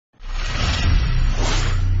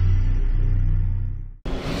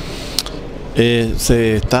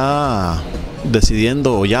Se está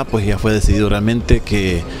decidiendo, o ya fue decidido realmente,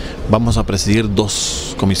 que vamos a presidir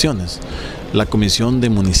dos comisiones: la Comisión de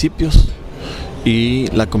Municipios y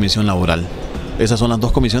la Comisión Laboral. Esas son las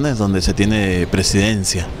dos comisiones donde se tiene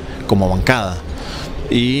presidencia como bancada,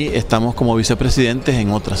 y estamos como vicepresidentes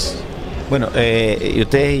en otras. Bueno, y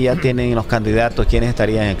ustedes ya tienen los candidatos. ¿Quiénes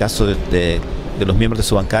estarían, en el caso de los miembros de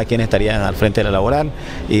su bancada, quiénes estarían al frente de la laboral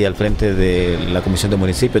y al frente de la Comisión de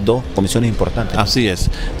Municipios? Dos comisiones importantes. Así es.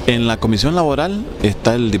 En la Comisión Laboral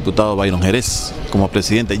está el diputado Byron Jerez como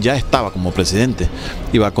presidente. Ya estaba como presidente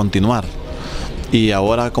y va a continuar. Y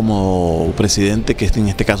ahora como presidente, que en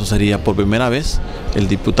este caso sería por primera vez, el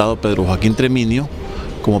diputado Pedro Joaquín Treminio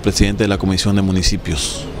como presidente de la Comisión de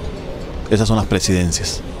Municipios. Esas son las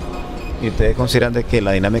presidencias. ¿Y ustedes consideran de que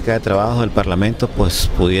la dinámica de trabajo del Parlamento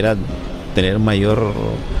pudiera tener mayor,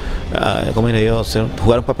 ¿cómo diría yo?,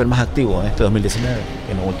 jugar un papel más activo en este 2019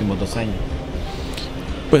 que en los últimos 2 años?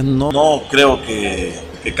 Pues no creo que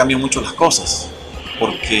cambien mucho las cosas,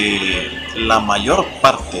 porque la mayor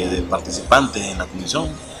parte de participantes en la comisión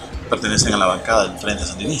pertenecen a la bancada del Frente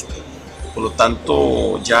Sandinista. Por lo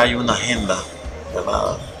tanto, ya hay una agenda,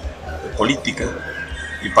 ¿verdad?, política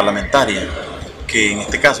y parlamentaria, que en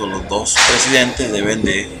este caso los dos presidentes deben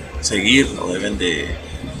de seguir o deben de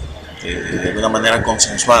alguna manera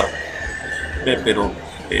consensuar. Pero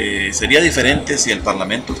sería diferente si el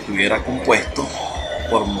Parlamento estuviera compuesto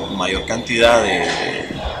por mayor cantidad de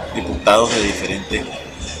diputados de diferentes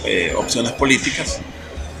opciones políticas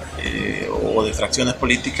o de fracciones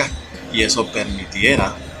políticas, y eso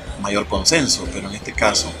permitiera mayor consenso. Pero en este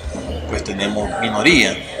caso pues tenemos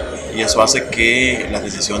minoría, y eso hace que las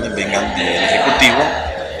decisiones vengan del Ejecutivo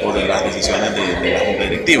o de las decisiones de la Junta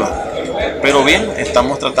Directiva. Pero bien,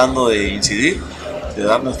 estamos tratando de incidir, de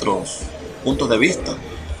dar nuestros puntos de vista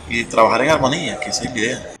y trabajar en armonía, que esa es la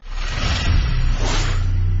idea.